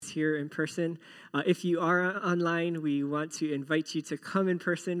here in person. If you are online, we want to invite you to come in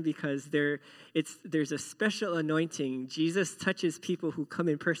person because there's a special anointing. Jesus touches people who come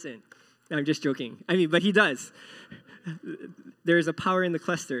in person. I'm just joking. But he does. There's a power in the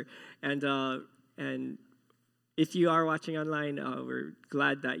cluster. And if you are watching online, we're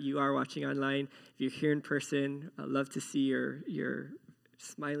glad that you are watching online. If you're here in person, I'd love to see your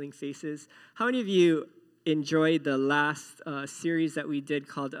smiling faces. How many of you enjoyed the last series that we did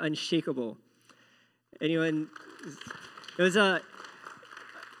called Unshakable? Anyone?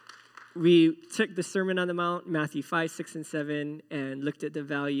 We took the Sermon on the Mount, Matthew 5, 6, and 7, and looked at the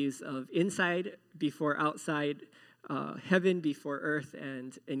values of inside before outside, heaven before earth,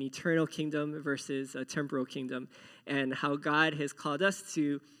 and an eternal kingdom versus a temporal kingdom, and how God has called us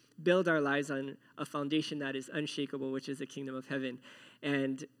to build our lives on a foundation that is unshakable, which is the kingdom of heaven.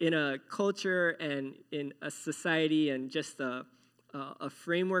 And in a culture and in a society and just a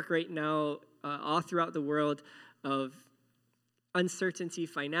framework right now all throughout the world of uncertainty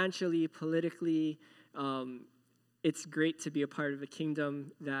financially, politically, it's great to be a part of a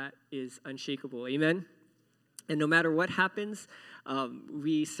kingdom that is unshakable. Amen? And no matter what happens,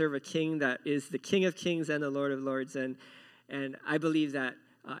 we serve a king that is the King of Kings and the Lord of Lords. And I believe that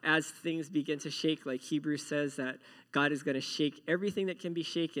as things begin to shake, like Hebrews says, that God is going to shake everything that can be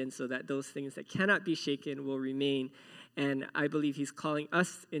shaken so that those things that cannot be shaken will remain. And I believe he's calling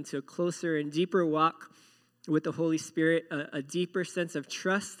us into a closer and deeper walk with the Holy Spirit, a deeper sense of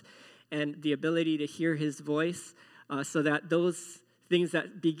trust and the ability to hear his voice so that those things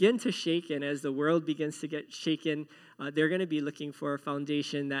that begin to shake, and as the world begins to get shaken, they're going to be looking for a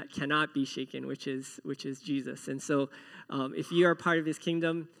foundation that cannot be shaken, which is Jesus. And so if you are part of his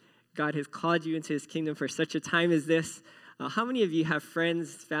kingdom, God has called you into his kingdom for such a time as this. How many of you have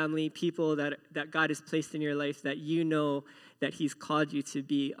friends, family, people that God has placed in your life that you know that he's called you to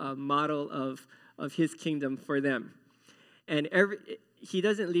be a model of his kingdom for them? And he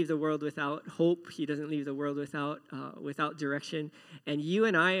doesn't leave the world without hope. He doesn't leave the world without direction. And you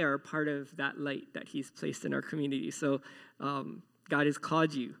and I are part of that light that he's placed in our community. So God has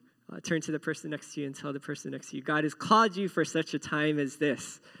called you. Turn to the person next to you and tell the person next to you, God has called you for such a time as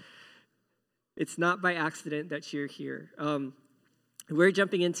this. It's not by accident that you're here. We're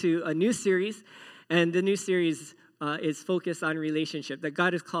jumping into a new series, and the new series is focused on relationship, that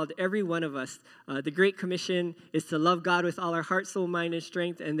God has called every one of us. The Great Commission is to love God with all our heart, soul, mind, and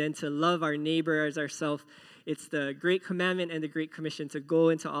strength, and then to love our neighbor as ourselves. It's the Great Commandment and the Great Commission to go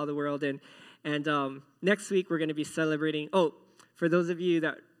into all the world. And next week, we're going to be celebrating. Oh, for those of you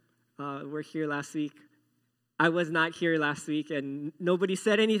that were here last week, I was not here last week, and nobody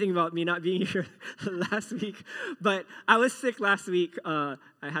said anything about me not being here last week, but I was sick last week. I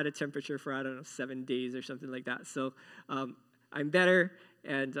had a temperature for, 7 days or something like that. So I'm better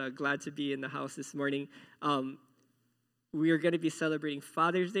and glad to be in the house this morning. We are going to be celebrating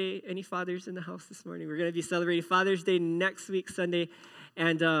Father's Day. Any fathers in the house this morning? We're going to be celebrating Father's Day next week, Sunday,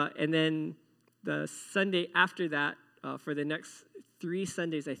 and then the Sunday after that, for the next 3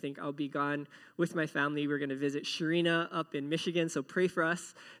 Sundays, I think, I'll be gone with my family. We're going to visit Sharina up in Michigan, so pray for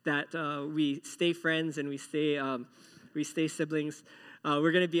us that we stay friends and we stay siblings.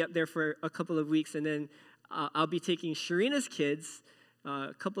 We're going to be up there for a couple of weeks, and then I'll be taking Sharina's kids,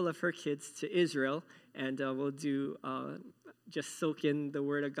 a couple of her kids, to Israel, and we'll do just soak in the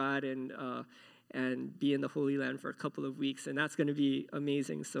Word of God and be in the Holy Land for a couple of weeks, and that's going to be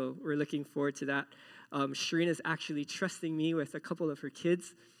amazing. So we're looking forward to that. Sharina's actually trusting me with a couple of her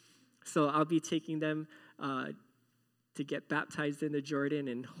kids, so I'll be taking them to get baptized in the Jordan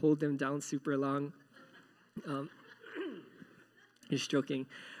and hold them down super long. Just joking.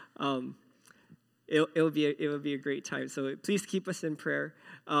 It will be a great time. So please keep us in prayer.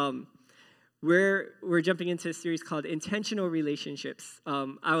 We're jumping into a series called Intentional Relationships.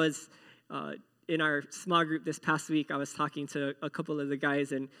 I was in our small group this past week. I was talking to a couple of the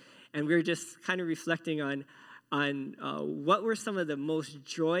guys, and we were just kind of reflecting on what were some of the most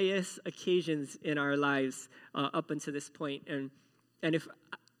joyous occasions in our lives up until this point. And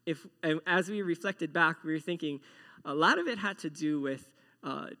as we reflected back, we were thinking a lot of it had to do with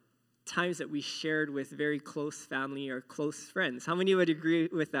times that we shared with very close family or close friends. How many would agree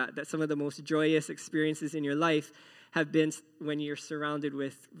with that? That some of the most joyous experiences in your life have been when you're surrounded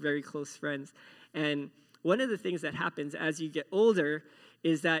with very close friends. And one of the things that happens as you get older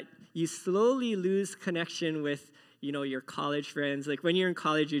is that you slowly lose connection with, your college friends. Like when you're in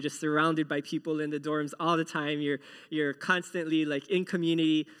college, you're just surrounded by people in the dorms all the time. You're constantly like in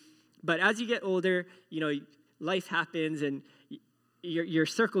community. But as you get older, life happens and your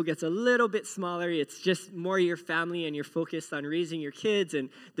circle gets a little bit smaller. It's just more your family, and you're focused on raising your kids and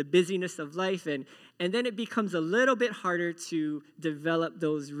the busyness of life. And then it becomes a little bit harder to develop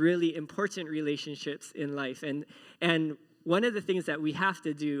those really important relationships in life. And one of the things that we have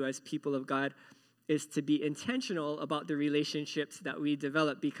to do as people of God is to be intentional about the relationships that we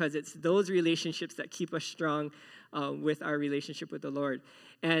develop, because it's those relationships that keep us strong with our relationship with the Lord.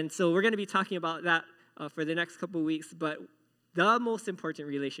 And so we're going to be talking about that for the next couple of weeks, but the most important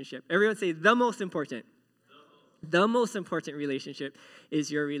relationship. Everyone say the most important. The most important relationship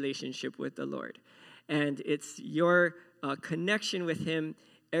is your relationship with the Lord. And it's your connection with him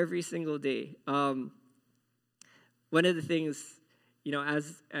every single day. One of the things,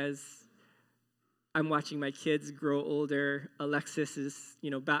 as I'm watching my kids grow older, Alexis is,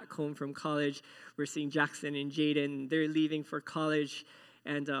 back home from college. We're seeing Jackson and Jaden. They're leaving for college.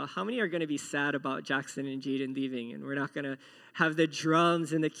 And how many are going to be sad about Jackson and Jaden leaving? And we're not going to have the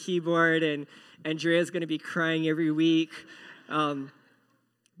drums and the keyboard, and Andrea's going to be crying every week.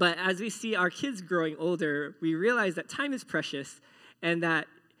 But as we see our kids growing older, we realize that time is precious, and that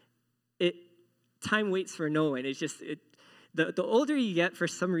time waits for no one. It's just the older you get, for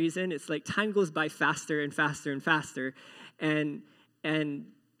some reason, it's like time goes by faster and faster and faster, and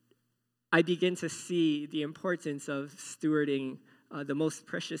I begin to see the importance of stewarding the most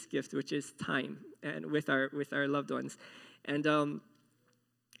precious gift, which is time, and with our loved ones. And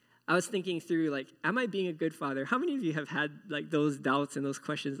I was thinking through, am I being a good father? How many of you have had those doubts and those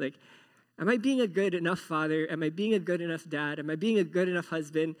questions? Am I being a good enough father? Am I being a good enough dad? Am I being a good enough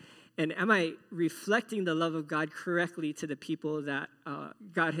husband? And am I reflecting the love of God correctly to the people that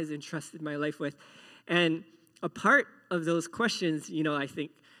God has entrusted my life with? And a part of those questions, I think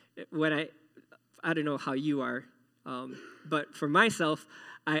when I don't know how you are, but for myself,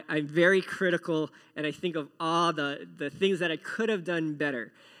 I'm very critical, and I think of all the things that I could have done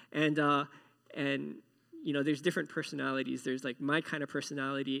better. And there's different personalities. There's my kind of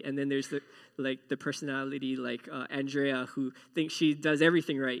personality, and then there's the personality Andrea, who thinks she does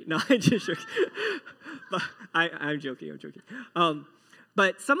everything right. No, I'm just joking. But I'm joking.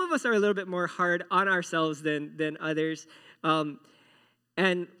 But some of us are a little bit more hard on ourselves than others.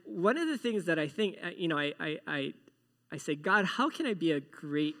 And one of the things that I think, I say, God, how can I be a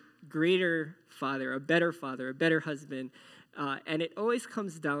greater father, a better husband? And it always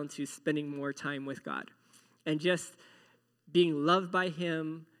comes down to spending more time with God and just being loved by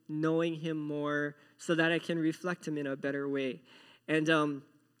him, knowing him more, so that I can reflect him in a better way. And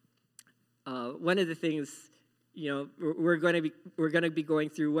one of the things, we're going to be going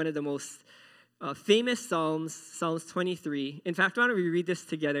through one of the most famous Psalms, Psalms 23. In fact, why don't we read this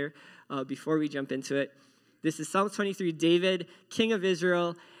together before we jump into it? This is Psalm 23, David, king of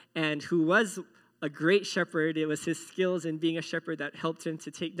Israel, and who was a great shepherd. It was his skills in being a shepherd that helped him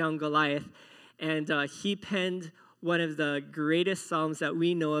to take down Goliath. And he penned one of the greatest psalms that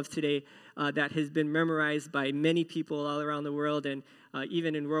we know of today that has been memorized by many people all around the world. And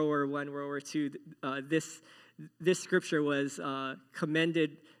even in World War I, World War II, this scripture was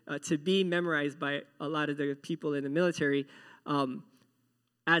commended to be memorized by a lot of the people in the military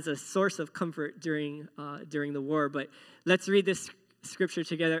as a source of comfort during the war. But let's read this scripture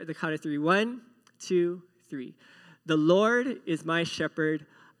together at the count of three. 1, 2, 3. The Lord is my shepherd,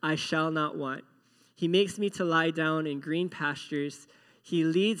 I shall not want. He makes me to lie down in green pastures. He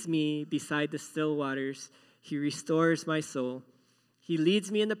leads me beside the still waters. He restores my soul. He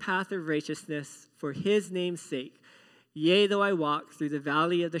leads me in the path of righteousness for his name's sake. Yea, though I walk through the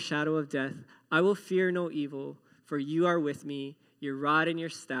valley of the shadow of death, I will fear no evil, for you are with me. Your rod and your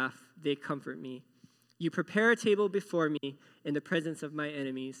staff, they comfort me. You prepare a table before me in the presence of my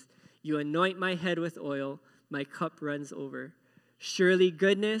enemies. You anoint my head with oil. My cup runs over. Surely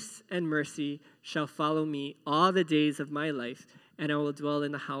goodness and mercy shall follow me all the days of my life, and I will dwell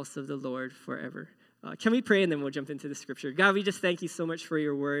in the house of the Lord forever. Can we pray, and then we'll jump into the scripture? God, we just thank you so much for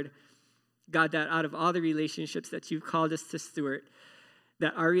your word. God, that out of all the relationships that you've called us to steward,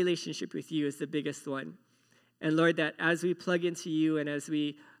 that our relationship with you is the biggest one. And Lord, that as we plug into you and as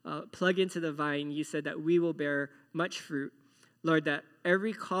we plug into the vine, you said that we will bear much fruit. Lord, that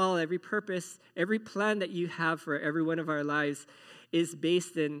every call, every purpose, every plan that you have for every one of our lives is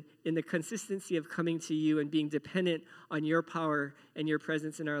based in the consistency of coming to you and being dependent on your power and your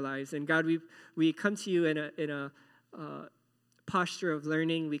presence in our lives. And God, we come to you in a posture of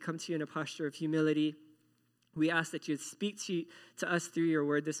learning. We come to you in a posture of humility. We ask that you would speak to us through your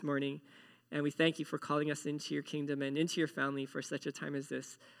word this morning. And we thank you for calling us into your kingdom and into your family for such a time as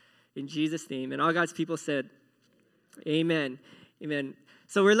this. In Jesus' name. And all God's people said, amen. Amen.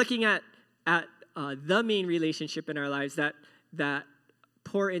 So we're looking at the main relationship in our lives that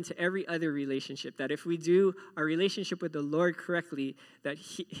pour into every other relationship, that if we do our relationship with the Lord correctly, that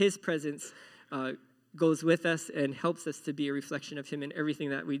his presence goes with us and helps us to be a reflection of him in everything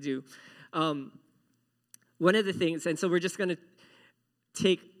that we do. One of the things, and so we're just going to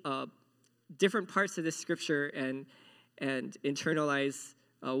take different parts of this scripture and internalize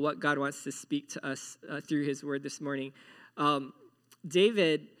what God wants to speak to us through his word this morning.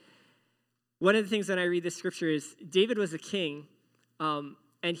 David, one of the things when I read this scripture is David was a king,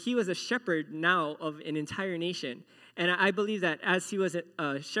 and he was a shepherd now of an entire nation. And I believe that as he was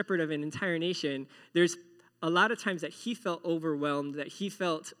a shepherd of an entire nation, there's a lot of times that he felt overwhelmed, that he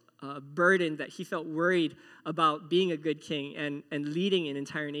felt burdened, that he felt worried about being a good king and leading an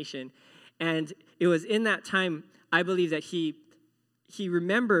entire nation. And it was in that time, I believe, that he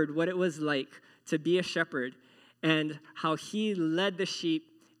remembered what it was like to be a shepherd and how he led the sheep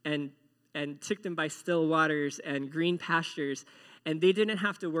and took them by still waters and green pastures. And they didn't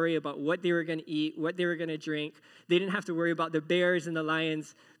have to worry about what they were going to eat, what they were going to drink. They didn't have to worry about the bears and the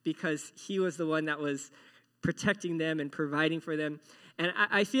lions because he was the one that was protecting them and providing for them. And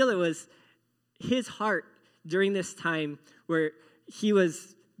I feel it was his heart during this time where he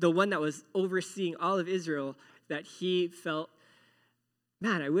was the one that was overseeing all of Israel, that he felt,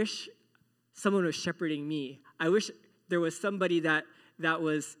 man, I wish someone was shepherding me. I wish there was somebody that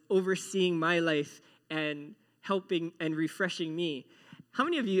was overseeing my life and helping and refreshing me. How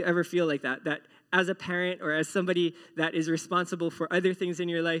many of you ever feel like that as a parent or as somebody that is responsible for other things in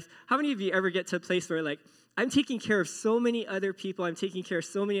your life, how many of you ever get to a place where, like, I'm taking care of so many other people, I'm taking care of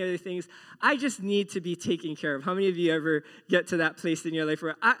so many other things, I just need to be taken care of? How many of you ever get to that place in your life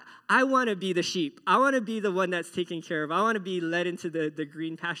where I want to be the sheep, I want to be the one that's taken care of, I want to be led into the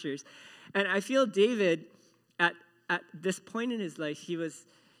green pastures? And I feel David, at this point in his life, he was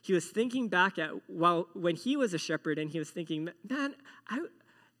thinking back at when he was a shepherd, and he was thinking, man,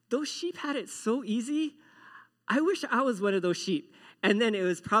 those sheep had it so easy. I wish I was one of those sheep. And then it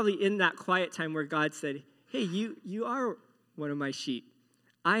was probably in that quiet time where God said, hey, you are one of my sheep.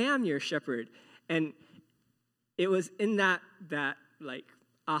 I am your shepherd. And it was in that like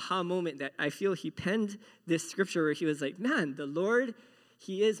aha moment that I feel he penned this scripture where he was like, man, the Lord,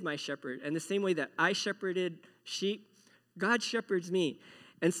 he is my shepherd. And the same way that I shepherded sheep, God shepherds me.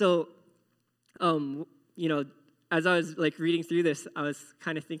 And so, as I was like reading through this, I was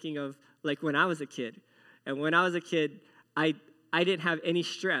kind of thinking of like when I was a kid. And when I was a kid, I didn't have any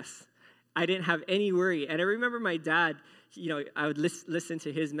stress. I didn't have any worry. And I remember my dad, I would listen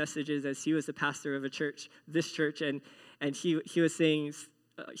to his messages as he was the pastor of this church, and he was saying,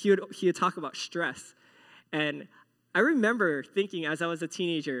 he would talk about stress. And I remember thinking as I was a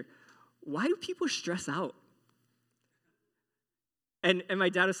teenager, why do people stress out? And my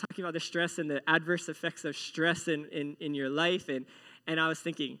dad was talking about the stress and the adverse effects of stress in your life. And I was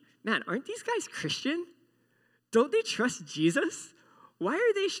thinking, man, aren't these guys Christian? Don't they trust Jesus? Why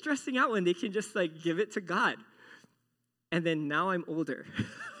are they stressing out when they can just like give it to God? And then now I'm older.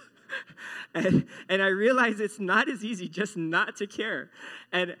 and I realize it's not as easy just not to care.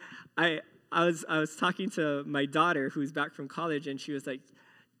 And I was talking to my daughter who's back from college, and she was like,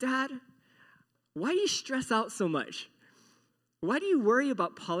 Dad, why do you stress out so much? Why do you worry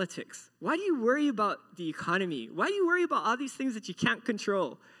about politics? Why do you worry about the economy? Why do you worry about all these things that you can't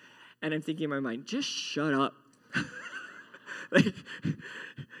control? And I'm thinking in my mind, just shut up. Like,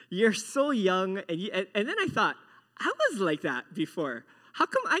 you're so young. And then I thought, I was like that before. How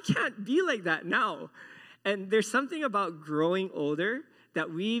come I can't be like that now? And there's something about growing older that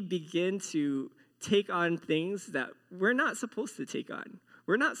we begin to take on things that we're not supposed to take on.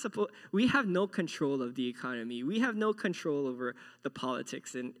 We have no control of the economy. We have no control over the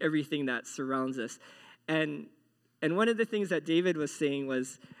politics and everything that surrounds us. And one of the things that David was saying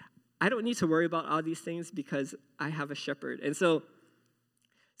was, I don't need to worry about all these things because I have a shepherd. And so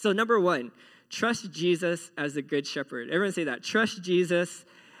number one, trust Jesus as the good shepherd. Everyone say that. Trust Jesus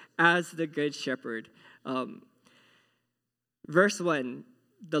as the good shepherd. Verse 1,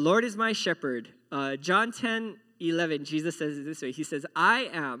 the Lord is my shepherd. John 10:11, Jesus says it this way. He says, I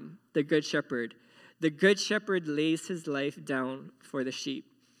am the good shepherd. The good shepherd lays his life down for the sheep.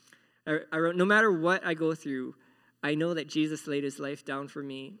 I wrote, no matter what I go through, I know that Jesus laid his life down for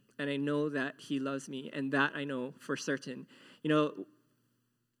me, and I know that he loves me, and that I know for certain.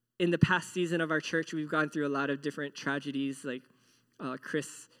 In the past season of our church, we've gone through a lot of different tragedies, like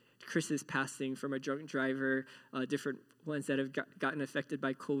Chris's passing from a drunk driver, different ones that have gotten affected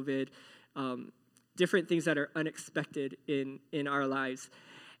by COVID, different things that are unexpected in our lives.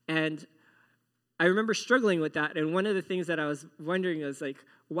 And I remember struggling with that, and one of the things that I was wondering was, like,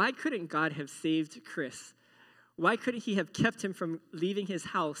 why couldn't God have saved Chris? Why couldn't he have kept him from leaving his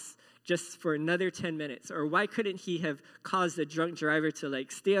house just for another 10 minutes? Or why couldn't he have caused a drunk driver to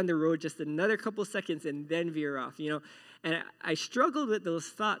stay on the road just another couple seconds and then veer off, And I struggled with those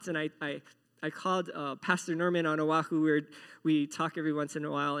thoughts, and I called Pastor Norman on Oahu, where we talk every once in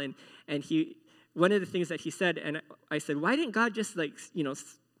a while, and he, one of the things that he said, and I said, why didn't God just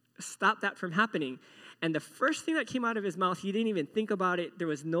stop that from happening? And the first thing that came out of his mouth, he didn't even think about it. There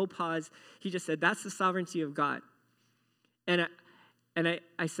was no pause. He just said, that's the sovereignty of God. And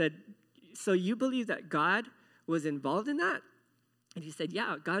I said, so you believe that God was involved in that? And he said,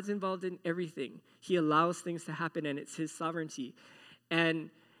 yeah, God's involved in everything. He allows things to happen, and it's his sovereignty.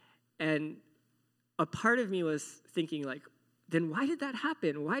 And a part of me was thinking, then why did that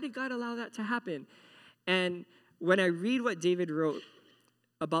happen? Why did God allow that to happen? And when I read what David wrote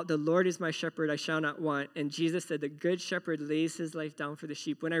about the Lord is my shepherd, I shall not want, and Jesus said the good shepherd lays his life down for the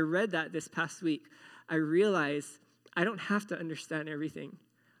sheep. When I read that this past week, I realized I don't have to understand everything.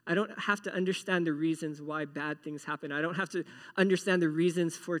 I don't have to understand the reasons why bad things happen. I don't have to understand the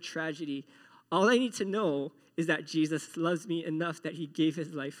reasons for tragedy. All I need to know is that Jesus loves me enough that he gave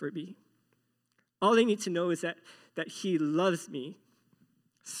his life for me. All I need to know is that he loves me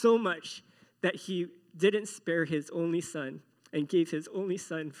so much that he didn't spare his only son and gave his only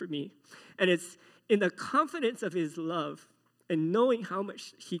son for me. And it's in the confidence of his love and knowing how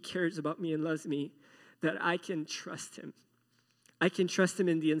much he cares about me and loves me that I can trust him. I can trust him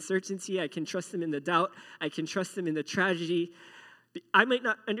in the uncertainty. I can trust him in the doubt. I can trust him in the tragedy. I might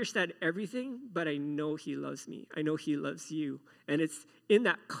not understand everything, but I know he loves me. I know he loves you. And it's in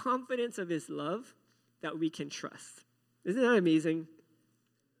that confidence of his love that we can trust. Isn't that amazing?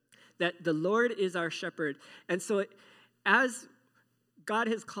 That the Lord is our shepherd. And so as God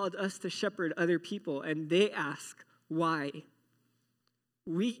has called us to shepherd other people, and they ask, why?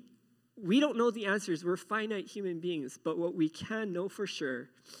 We don't know the answers. We're finite human beings. But what we can know for sure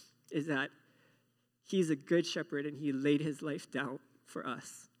is that he's a good shepherd, and he laid his life down for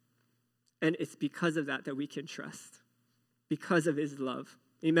us. And it's because of that we can trust, because of his love.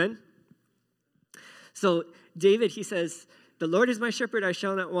 Amen? So David, he says, the Lord is my shepherd, I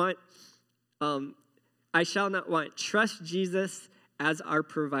shall not want. I shall not want. Trust Jesus as our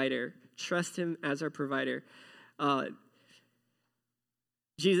provider. Trust him as our provider.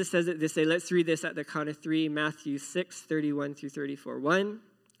 Jesus says it this way. Let's read this at the count of three. Matthew 6:31-34. 1,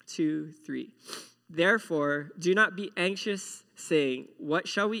 2, 3. Therefore, do not be anxious, saying, what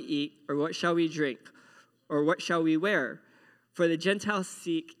shall we eat, or what shall we drink, or what shall we wear? For the Gentiles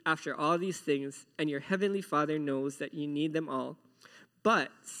seek after all these things, and your heavenly Father knows that you need them all. But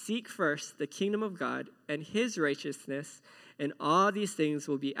seek first the kingdom of God and his righteousness, and all these things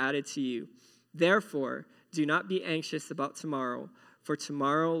will be added to you. Therefore, do not be anxious about tomorrow, for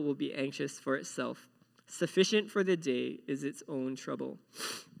tomorrow will be anxious for itself. Sufficient for the day is its own trouble.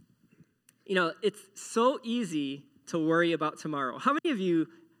 It's so easy to worry about tomorrow. How many of you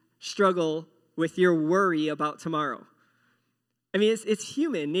struggle with your worry about tomorrow? I mean, it's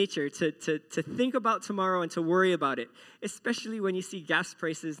human nature to think about tomorrow and to worry about it, especially when you see gas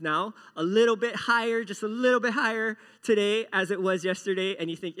prices now a little bit higher, just a little bit higher today as it was yesterday, and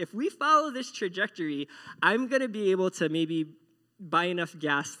you think, if we follow this trajectory, I'm going to be able to maybe buy enough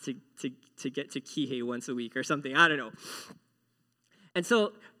gas to get to Kihei once a week or something. I don't know. And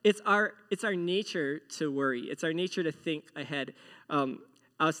so it's our nature to worry. It's our nature to think ahead. I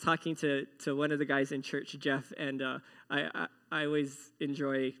was talking to one of the guys in church, Jeff, and I always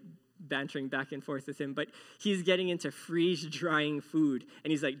enjoy bantering back and forth with him, but he's getting into freeze-drying food,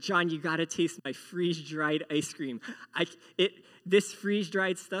 and he's like, John, you got to taste my freeze-dried ice cream. This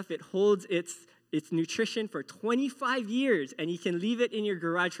freeze-dried stuff, it holds its nutrition for 25 years, and you can leave it in your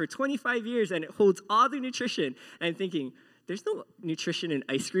garage for 25 years, and it holds all the nutrition. And I'm thinking, there's no nutrition in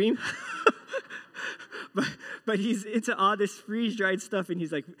ice cream. but he's into all this freeze-dried stuff, and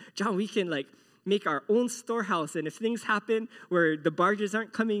he's like, John, we can make our own storehouse, and if things happen where the barges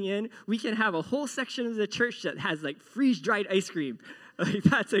aren't coming in, we can have a whole section of the church that has freeze-dried ice cream.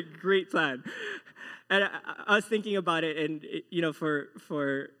 That's a great plan. And I was thinking about it, and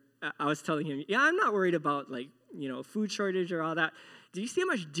I was telling him, yeah, I'm not worried about food shortage or all that. Do you see how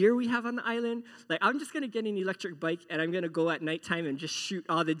much deer we have on the island? I'm just going to get an electric bike, and I'm going to go at nighttime and just shoot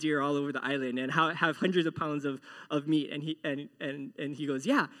all the deer all over the island and have hundreds of pounds of meat. And he goes,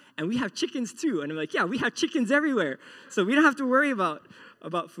 yeah, and we have chickens too. And I'm like, yeah, we have chickens everywhere. So we don't have to worry about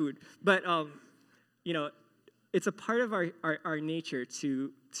food. But, it's a part of our nature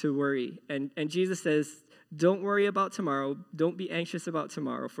to worry. And Jesus says, don't worry about tomorrow. Don't be anxious about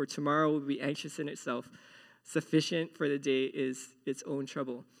tomorrow, for tomorrow will be anxious in itself. Sufficient for the day is its own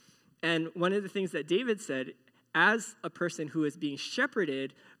trouble. And one of the things that David said, as a person who is being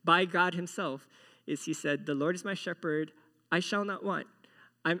shepherded by God himself, is he said, the Lord is my shepherd, I shall not want.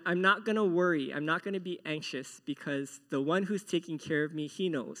 I'm not going to worry. I'm not going to be anxious because the one who's taking care of me, he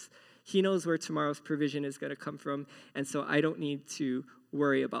knows. He knows where tomorrow's provision is going to come from, and so I don't need to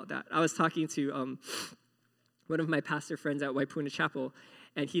worry about that. I was talking to one of my pastor friends at Waipuna Chapel,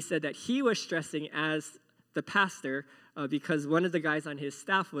 and he said that he was stressing as the pastor because one of the guys on his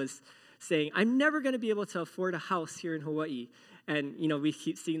staff was saying, I'm never going to be able to afford a house here in Hawaii. And, we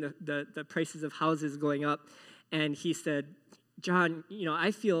keep seeing the prices of houses going up. And he said, John,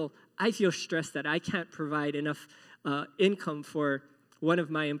 I feel stressed that I can't provide enough income for one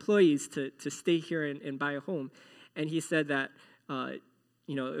of my employees to stay here and buy a home. And he said that,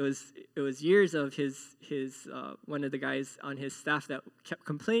 it was years of his one of the guys on his staff that kept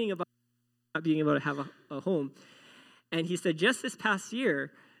complaining about not being able to have a home. And he said just this past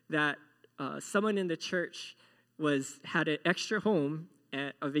year that someone in the church had an extra home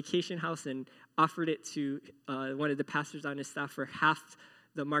at a vacation house and offered it to one of the pastors on his staff for half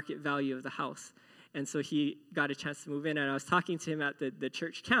the market value of the house. And so he got a chance to move in. And I was talking to him at the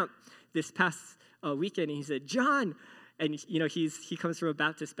church camp this past weekend, and he said, John, and he comes from a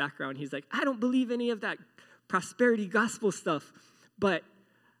Baptist background. He's like, I don't believe any of that prosperity gospel stuff, but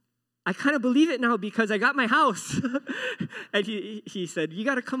I kind of believe it now because I got my house. And he said, you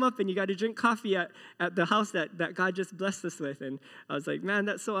got to come up and you got to drink coffee at the house that God just blessed us with. And I was like, man,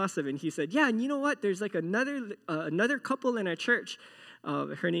 that's so awesome. And he said, yeah, and you know what? There's like another couple in our church.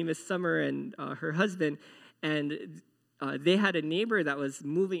 Her name is Summer and her husband. And they had a neighbor that was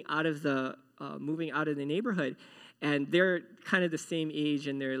moving out of the neighborhood. And they're kind of the same age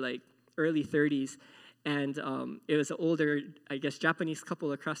in their like early 30s. And it was an older, I guess, Japanese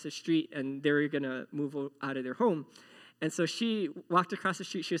couple across the street, and they were going to move out of their home. And so she walked across the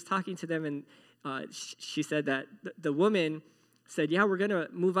street. She was talking to them, and she said that the woman said, yeah, we're going to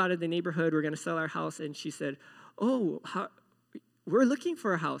move out of the neighborhood. We're going to sell our house. And she said, we're looking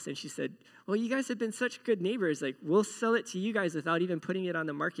for a house. And she said, well, you guys have been such good neighbors. Like, we'll sell it to you guys without even putting it on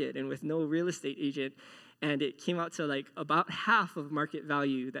the market and with no real estate agent. And it came out to like about half of market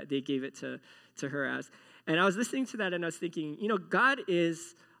value that they gave it to her as. And I was listening to that and I was thinking, God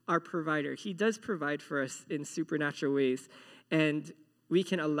is our provider. He does provide for us in supernatural ways. And we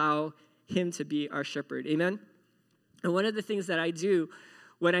can allow him to be our shepherd. Amen? And one of the things that I do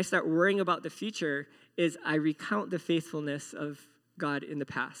when I start worrying about the future is I recount the faithfulness of God in the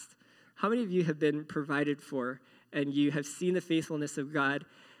past. How many of you have been provided for and you have seen the faithfulness of God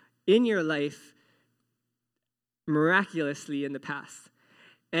in your life miraculously in the past?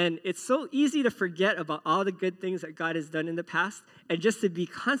 And it's so easy to forget about all the good things that God has done in the past and just to be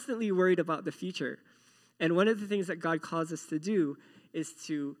constantly worried about the future. And one of the things that God calls us to do is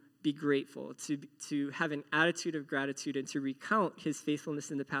to be grateful, to have an attitude of gratitude and to recount his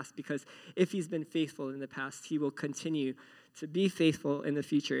faithfulness in the past, because if he's been faithful in the past, he will continue to be faithful in the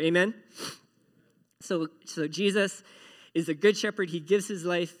future. Amen? So Jesus is a good shepherd. He gives his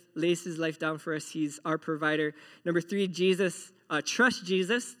life, lays his life down for us. He's our provider. Number 3, trust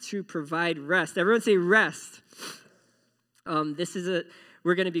Jesus to provide rest. Everyone say rest.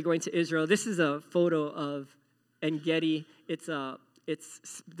 We're going to be going to Israel. This is a photo of En-Gedi. It's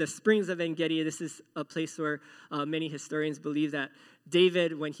the springs of En-Gedi. This is a place where many historians believe that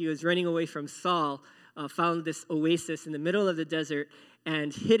David, when he was running away from Saul, found this oasis in the middle of the desert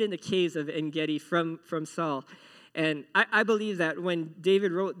and hid in the caves of En-Gedi from Saul. And I believe that when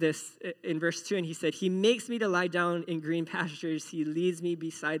David wrote this in verse 2, and he said, he makes me to lie down in green pastures. He leads me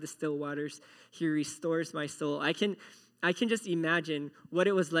beside the still waters. He restores my soul. I can just imagine what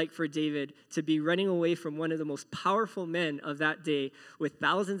it was like for David to be running away from one of the most powerful men of that day with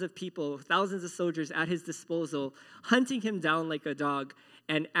thousands of people, thousands of soldiers at his disposal, hunting him down like a dog.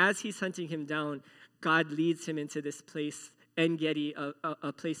 And as he's hunting him down, God leads him into this place, En-Gedi,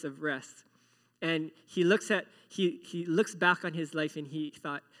 a place of rest. And he looks back on his life and he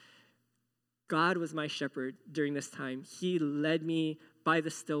thought, God was my shepherd during this time. He led me by the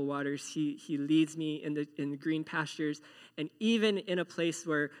still waters. He leads me in the green pastures. And even in a place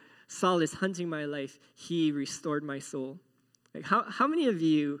where Saul is hunting my life, he restored my soul. Like how many of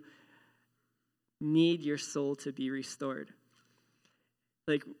you need your soul to be restored?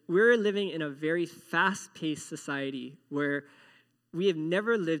 Like, we're living in a very fast-paced society where we have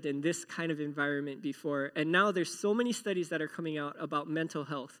never lived in this kind of environment before. And now there's so many studies that are coming out about mental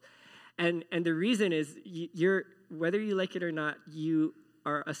health. And the reason is, whether you like it or not, you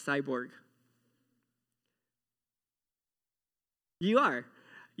are a cyborg. You are.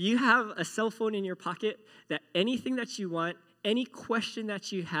 You have a cell phone in your pocket that anything that you want, Any question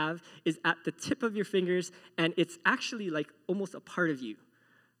that you have is at the tip of your fingers, and it's actually like almost a part of you.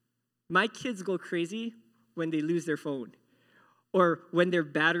 My kids go crazy when they lose their phone or when their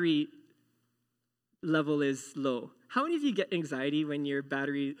battery level is low. How many of you get anxiety when your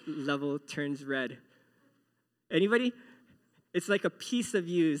battery level turns red? Anybody? It's like a piece of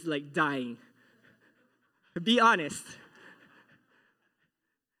you is like dying. Be honest.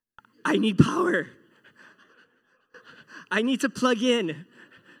 I need power. I need to plug in.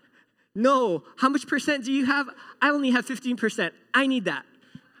 No. How much percent do you have? I only have 15%. I need that.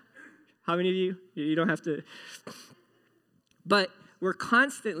 How many of you? You don't have to. But we're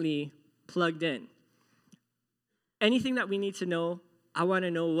constantly plugged in. Anything that we need to know, I want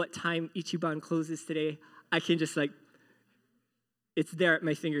to know what time Ichiban closes today. I can just it's there at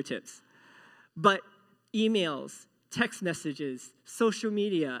my fingertips. But emails, text messages, social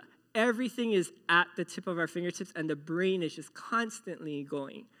media, everything is at the tip of our fingertips, and the brain is just constantly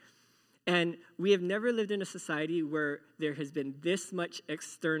going. And we have never lived in a society where there has been this much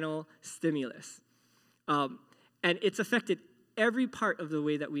external stimulus. And it's affected every part of the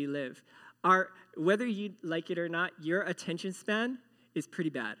way that we live. Whether you like it or not, your attention span is pretty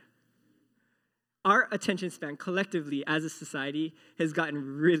bad. Our attention span collectively as a society has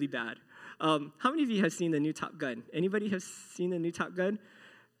gotten really bad. How many of you have seen the new Top Gun? Anybody have seen the new Top Gun?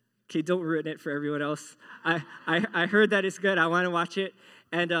 Okay, don't ruin it for everyone else. I heard that it's good. I want to watch it.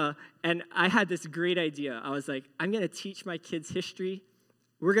 And I had this great idea. I was like, I'm going to teach my kids history.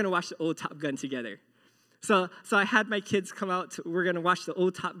 We're going to watch the old Top Gun together. So I had my kids come out. We're going to watch the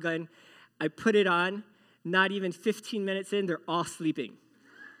old Top Gun. I put it on. Not even 15 minutes in, they're all sleeping.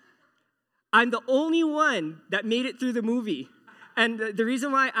 I'm the only one that made it through the movie. And the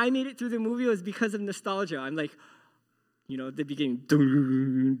reason why I made it through the movie was because of nostalgia. I'm like, the beginning,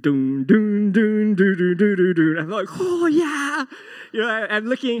 dun, dun, dun, dun, dun, dun, dun, dun. I'm like, oh yeah. I'm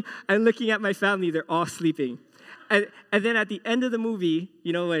looking at my family. They're all sleeping. And then at the end of the movie,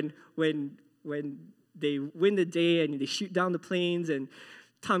 when they win the day and they shoot down the planes and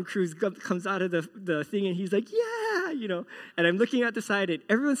Tom Cruise comes out of the thing and he's like, yeah, And I'm looking at the side and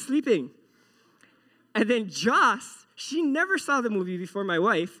everyone's sleeping. And then Joss, she never saw the movie before my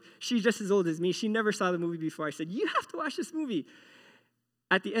wife. She's just as old as me. She never saw the movie before. I said, you have to watch this movie.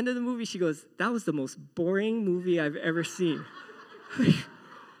 At the end of the movie, she goes, that was the most boring movie I've ever seen.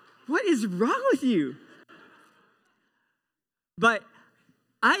 What is wrong with you? But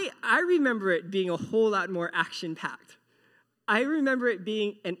I remember it being a whole lot more action-packed. I remember it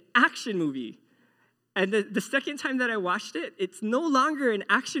being an action movie. And the second time that I watched it, it's no longer an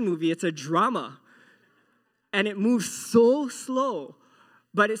action movie, it's a drama. And it moves so slow.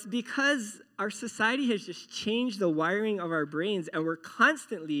 But it's because our society has just changed the wiring of our brains, and we're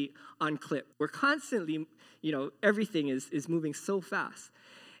constantly on clip. We're constantly, everything is moving so fast.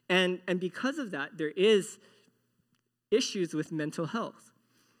 And because of that, there is issues with mental health.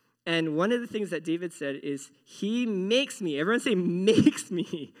 And one of the things that David said is, he makes me, everyone say, makes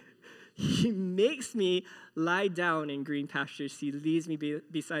me. He makes me lie down in green pastures. He leads me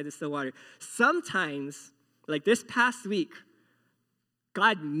beside the still water. Sometimes, like this past week,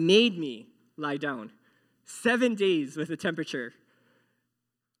 God made me lie down 7 days with a temperature,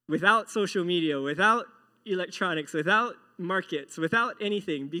 without social media, without electronics, without markets, without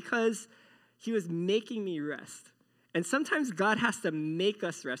anything, because he was making me rest. And sometimes God has to make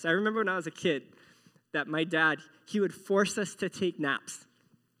us rest. I remember when I was a kid that my dad, he would force us to take naps.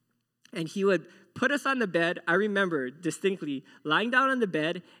 And he would put us on the bed. I remember distinctly lying down on the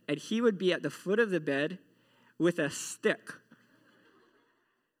bed, and he would be at the foot of the bed with a stick.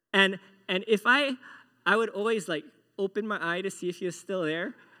 And if I would always open my eye to see if he was still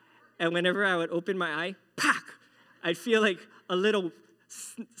there. And whenever I would open my eye, pack, I'd feel like a little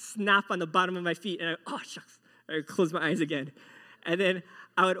snap on the bottom of my feet. And shucks, I would close my eyes again. And then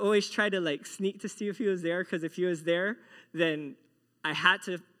I would always try to sneak to see if he was there, because if he was there, then I had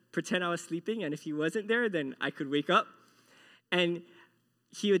to pretend I was sleeping. And if he wasn't there, then I could wake up. And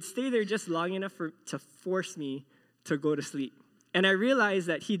he would stay there just long enough to force me to go to sleep. And I realized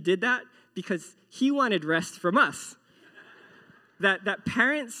that he did that because he wanted rest from us. that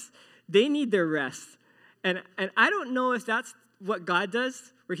parents, they need their rest. And I don't know if that's what God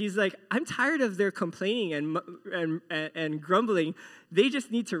does, where he's like, I'm tired of their complaining and grumbling. They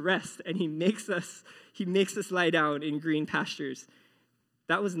just need to rest. And he makes us lie down in green pastures.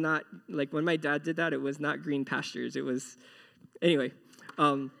 That was not, when my dad did that, it was not green pastures. It was, anyway.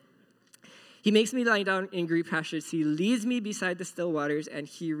 He makes me lie down in green pastures. He leads me beside the still waters, and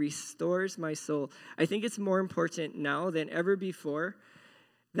he restores my soul. I think it's more important now than ever before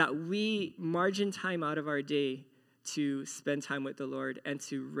that we margin time out of our day to spend time with the Lord and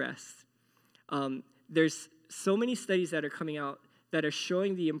to rest. There's so many studies that are coming out that are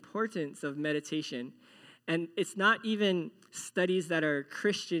showing the importance of meditation. And it's not even studies that are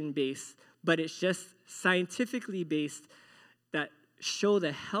Christian-based, but it's just scientifically based that show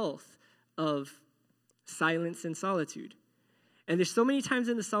the health of silence and solitude. And there's so many times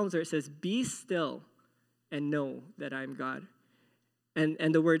in the Psalms where it says, be still and know that I'm God.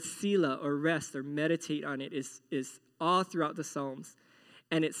 And the word Selah or rest or meditate on it is all throughout the Psalms.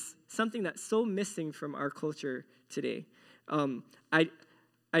 And it's something that's so missing from our culture today.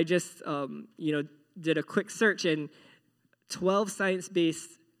 I just did a quick search, and 12 science-based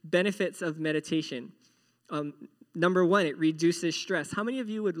benefits of meditation. Number 1, it reduces stress. How many of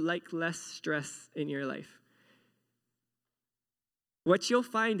you would like less stress in your life? What you'll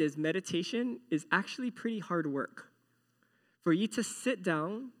find is meditation is actually pretty hard work. For you to sit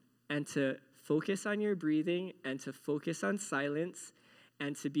down and to focus on your breathing and to focus on silence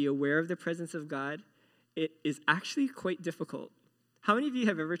and to be aware of the presence of God, it is actually quite difficult. How many of you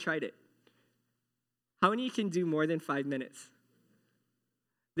have ever tried it? How many can do more than 5 minutes?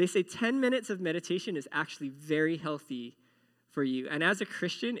 They say 10 minutes of meditation is actually very healthy for you. And as a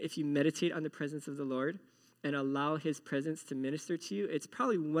Christian, if you meditate on the presence of the Lord and allow his presence to minister to you, it's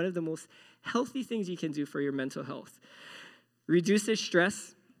probably one of the most healthy things you can do for your mental health. Reduces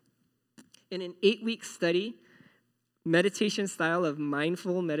stress. In an 8-week study, meditation style of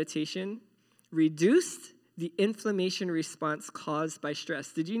mindful meditation reduced the inflammation response caused by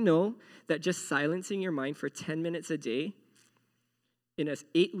stress. Did you know that just silencing your mind for 10 minutes a day, in an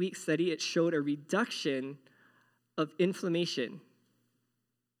 8-week study, it showed a reduction of inflammation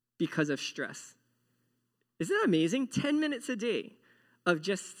because of stress? Isn't that amazing? 10 minutes a day of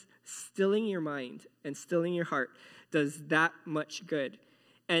just stilling your mind and stilling your heart does that much good.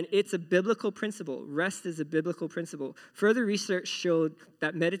 And it's a biblical principle. Rest is a biblical principle. Further research showed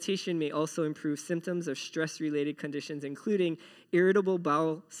that meditation may also improve symptoms of stress-related conditions, including irritable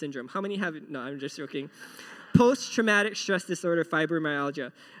bowel syndrome. How many have it? No, I'm just joking. Post-traumatic stress disorder,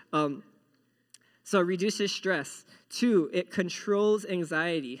 fibromyalgia. So it reduces stress. 2, it controls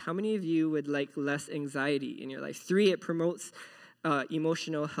anxiety. How many of you would like less anxiety in your life? 3, it promotes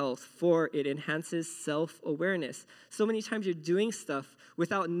emotional health. 4, it enhances self-awareness. So many times you're doing stuff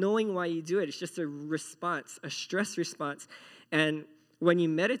without knowing why you do it. It's just a response, a stress response. And when you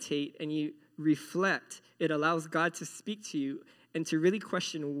meditate and you reflect, it allows God to speak to you and to really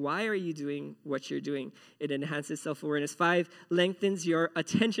question, why are you doing what you're doing? It enhances self-awareness. 5, lengthens your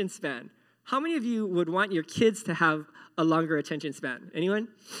attention span. How many of you would want your kids to have a longer attention span? Anyone?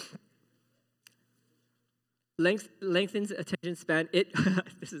 Lengthens attention span.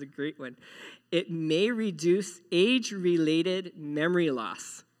 This is a great one. It may reduce age-related memory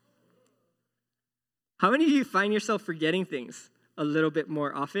loss. How many of you find yourself forgetting things a little bit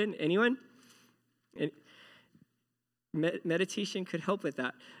more often? Anyone? Meditation could help with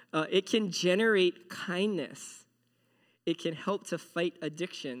that. It can generate kindness. It can help to fight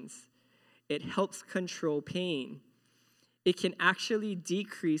addictions. It helps control pain. It can actually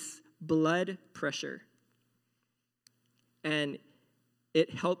decrease blood pressure. And it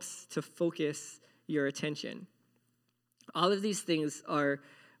helps to focus your attention. All of these things are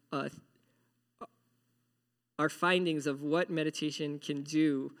findings of what meditation can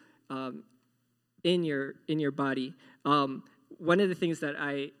do in your body. One of the things that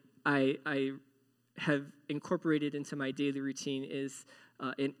I have incorporated into my daily routine is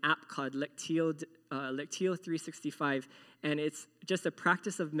an app called Lectio 365, and it's just a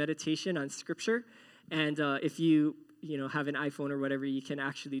practice of meditation on Scripture. And if you have an iPhone or whatever, you can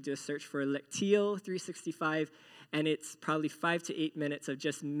actually do a search for Lectio 365, and it's probably 5 to 8 minutes of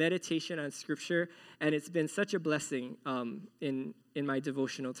just meditation on Scripture, and it's been such a blessing in my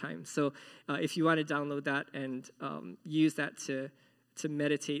devotional time. So if you want to download that and use that to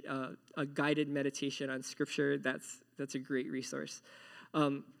meditate, a guided meditation on Scripture, that's a great resource.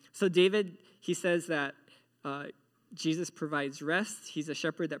 So David, he says that Jesus provides rest. He's a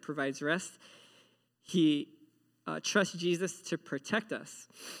shepherd that provides rest. He trusts Jesus to protect us.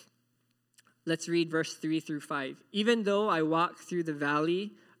 Let's read verse 3 through 5. Even though I walk through the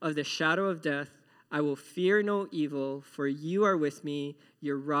valley of the shadow of death, I will fear no evil, for you are with me.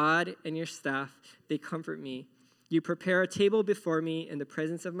 Your rod and your staff, they comfort me. You prepare a table before me in the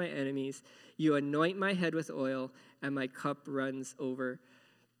presence of my enemies. You anoint my head with oil, and my cup runs over.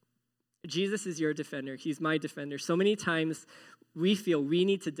 Jesus is your defender. He's my defender. So many times we feel we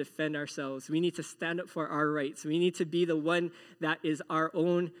need to defend ourselves. We need to stand up for our rights. We need to be the one that is our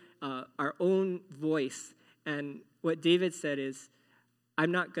own voice. And what David said is,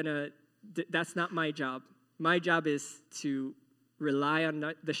 that's not my job. My job is to rely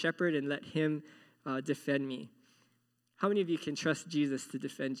on the shepherd and let him defend me. How many of you can trust Jesus to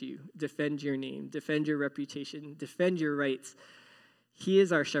defend you, defend your name, defend your reputation, defend your rights? He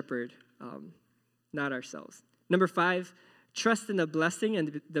is our shepherd, not ourselves. Number 5, trust in the blessing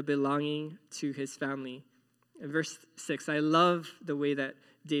and the belonging to his family. In verse 6, I love the way that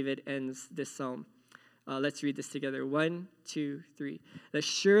David ends this psalm. Let's read this together. 1, 2, 3. That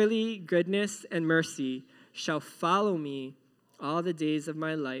surely goodness and mercy shall follow me all the days of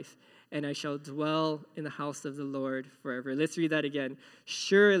my life, and I shall dwell in the house of the Lord forever. Let's read that again.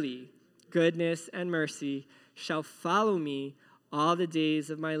 Surely goodness and mercy shall follow me all the days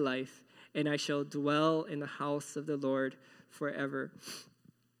of my life, and I shall dwell in the house of the Lord forever.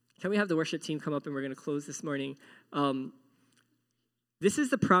 Can we have the worship team come up, and we're going to close this morning. This is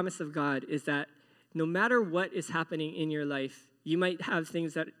the promise of God, is that no matter what is happening in your life, you might have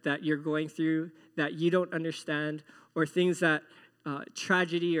things that you're going through that you don't understand, or things that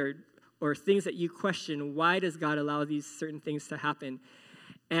tragedy or things that you question. Why does God allow these certain things to happen?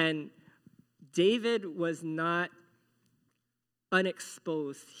 And David was not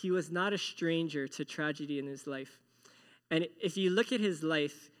unexposed. He was not a stranger to tragedy in his life. And if you look at his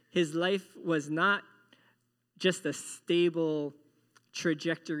life was not just a stable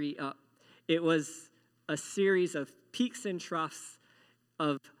trajectory up. It was a series of peaks and troughs,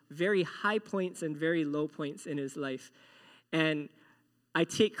 of very high points and very low points in his life. And I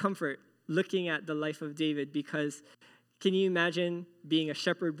take comfort looking at the life of David, because can you imagine being a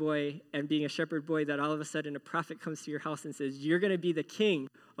shepherd boy, and being a shepherd boy that all of a sudden a prophet comes to your house and says, you're going to be the king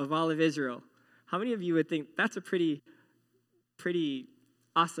of all of Israel? How many of you would think that's a pretty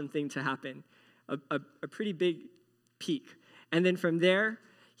awesome thing to happen? A pretty big peak. And then from there,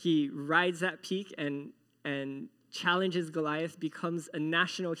 he rides that peak and challenges Goliath, becomes a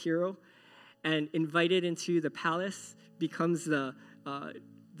national hero, and invited into the palace, becomes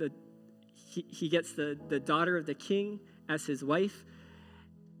he gets the daughter of the king as his wife.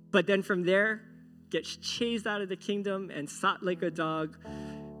 But then from there, gets chased out of the kingdom and sought like a dog,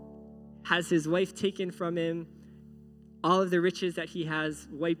 has his wife taken from him, all of the riches that he has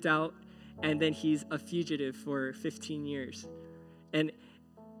wiped out, and then he's a fugitive for 15 years.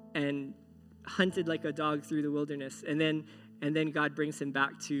 And hunted like a dog through the wilderness, and then God brings him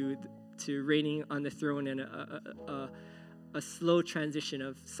back to reigning on the throne, and a slow transition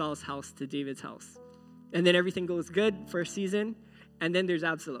of Saul's house to David's house. And then everything goes good for a season, and then there's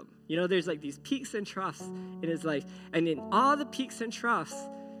Absalom. There's like these peaks and troughs in his life, and in all the peaks and troughs,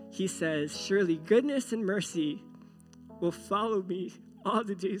 he says, surely goodness and mercy will follow me all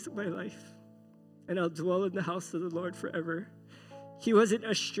the days of my life, and I'll dwell in the house of the Lord forever. He wasn't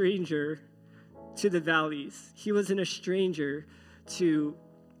a stranger to the valleys. He wasn't a stranger to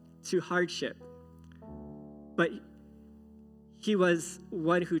hardship. But he was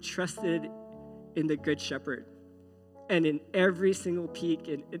one who trusted in the Good Shepherd. And in every single peak,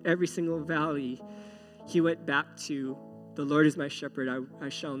 in every single valley, he went back to, the Lord is my shepherd, I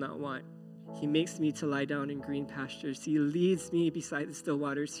shall not want. He makes me to lie down in green pastures. He leads me beside the still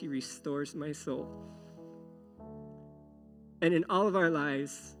waters. He restores my soul. And in all of our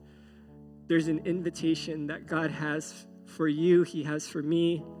lives, there's an invitation that God has for you, he has for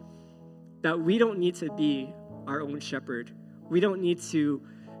me, that we don't need to be our own shepherd. We don't need to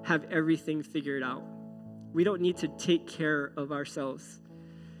have everything figured out. We don't need to take care of ourselves.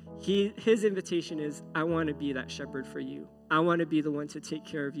 His invitation is, I want to be that shepherd for you. I want to be the one to take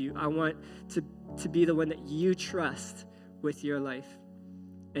care of you. I want to be the one that you trust with your life.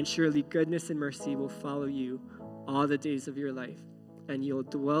 And surely goodness and mercy will follow you all the days of your life, and you'll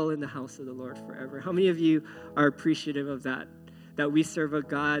dwell in the house of the Lord forever. How many of you are appreciative of that we serve a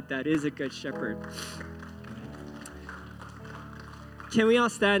God that is a good shepherd? Can we all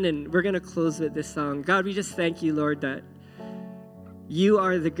stand, and we're going to close with this song. God, we just thank you, Lord, that you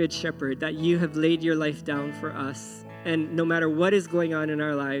are the good shepherd, that you have laid your life down for us. And no matter what is going on in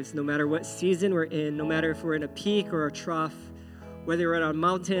our lives, no matter what season we're in, no matter if we're in a peak or a trough, whether we're on a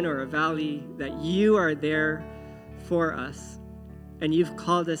mountain or a valley, that you are there for us. And you've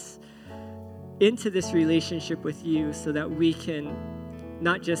called us into this relationship with you so that we can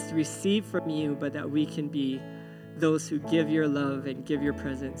not just receive from you, but that we can be those who give your love and give your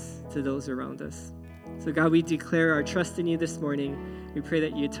presence to those around us. So God, we declare our trust in you this morning. We pray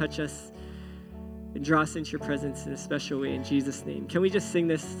that you touch us and draw us into your presence in a special way in Jesus' name. Can we just sing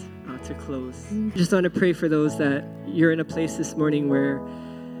this to close? I just want to pray for those that you're in a place this morning where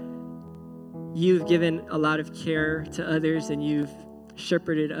you've given a lot of care to others and you've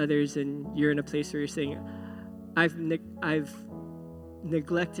shepherded others, and you're in a place where you're saying, I've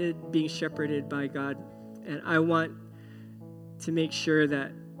neglected being shepherded by God. And I want to make sure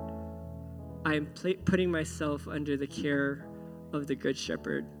that I'm putting myself under the care of the Good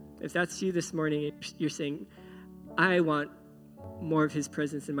Shepherd. If that's you this morning, you're saying, I want more of his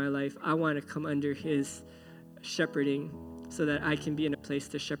presence in my life. I want to come under his shepherding so that I can be in a place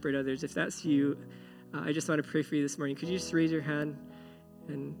to shepherd others. If that's you, I just want to pray for you this morning. Could you just raise your hand?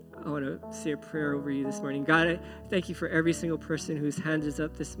 And I want to say a prayer over you this morning. God, I thank you for every single person whose hand is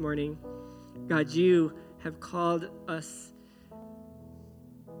up this morning. God, you have called us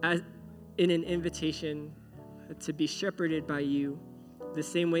in an invitation to be shepherded by you, the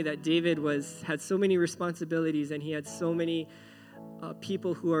same way that David had so many responsibilities and he had so many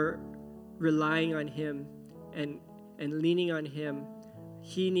people who are relying on him and leaning on him.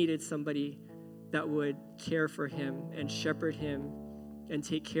 He needed somebody that would care for him and shepherd him and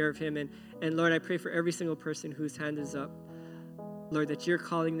take care of him. And Lord, I pray for every single person whose hand is up, Lord, that you're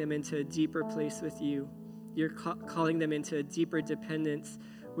calling them into a deeper place with you. You're calling them into a deeper dependence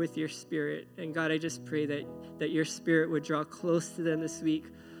with your Spirit. And God, I just pray that your Spirit would draw close to them this week.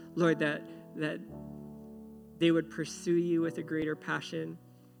 Lord, that they would pursue you with a greater passion,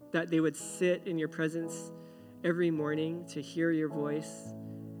 that they would sit in your presence every morning to hear your voice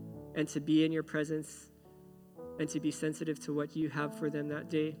and to be in your presence and to be sensitive to what you have for them that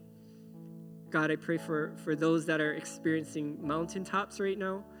day. God, I pray for those that are experiencing mountaintops right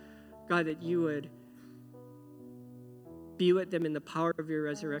now, God, that you would be with them in the power of your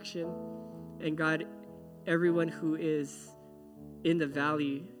resurrection. And God, everyone who is in the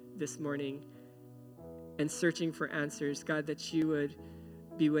valley this morning and searching for answers, God, that you would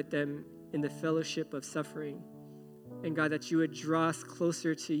be with them in the fellowship of suffering. And God, that you would draw us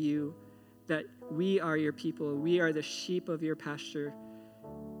closer to you, that we are your people. We are the sheep of your pasture.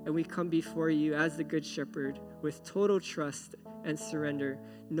 And we come before you as the Good Shepherd with total trust and surrender,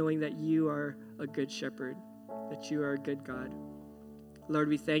 knowing that you are a good shepherd, that you are a good God. Lord,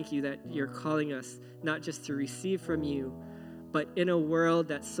 we thank you that you're calling us not just to receive from you, but in a world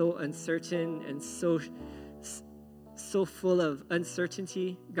that's so uncertain and so full of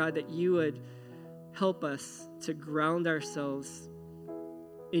uncertainty, God, that you would help us to ground ourselves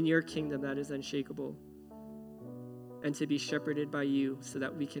in your kingdom that is unshakable and to be shepherded by you so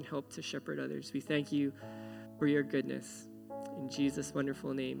that we can help to shepherd others. We thank you for your goodness. In Jesus'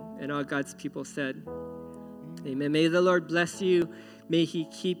 wonderful name. And all God's people said, amen. May the Lord bless you. May he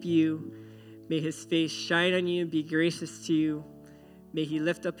keep you. May his face shine on you and be gracious to you. May he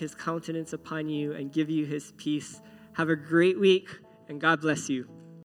lift up his countenance upon you and give you his peace. Have a great week, and God bless you.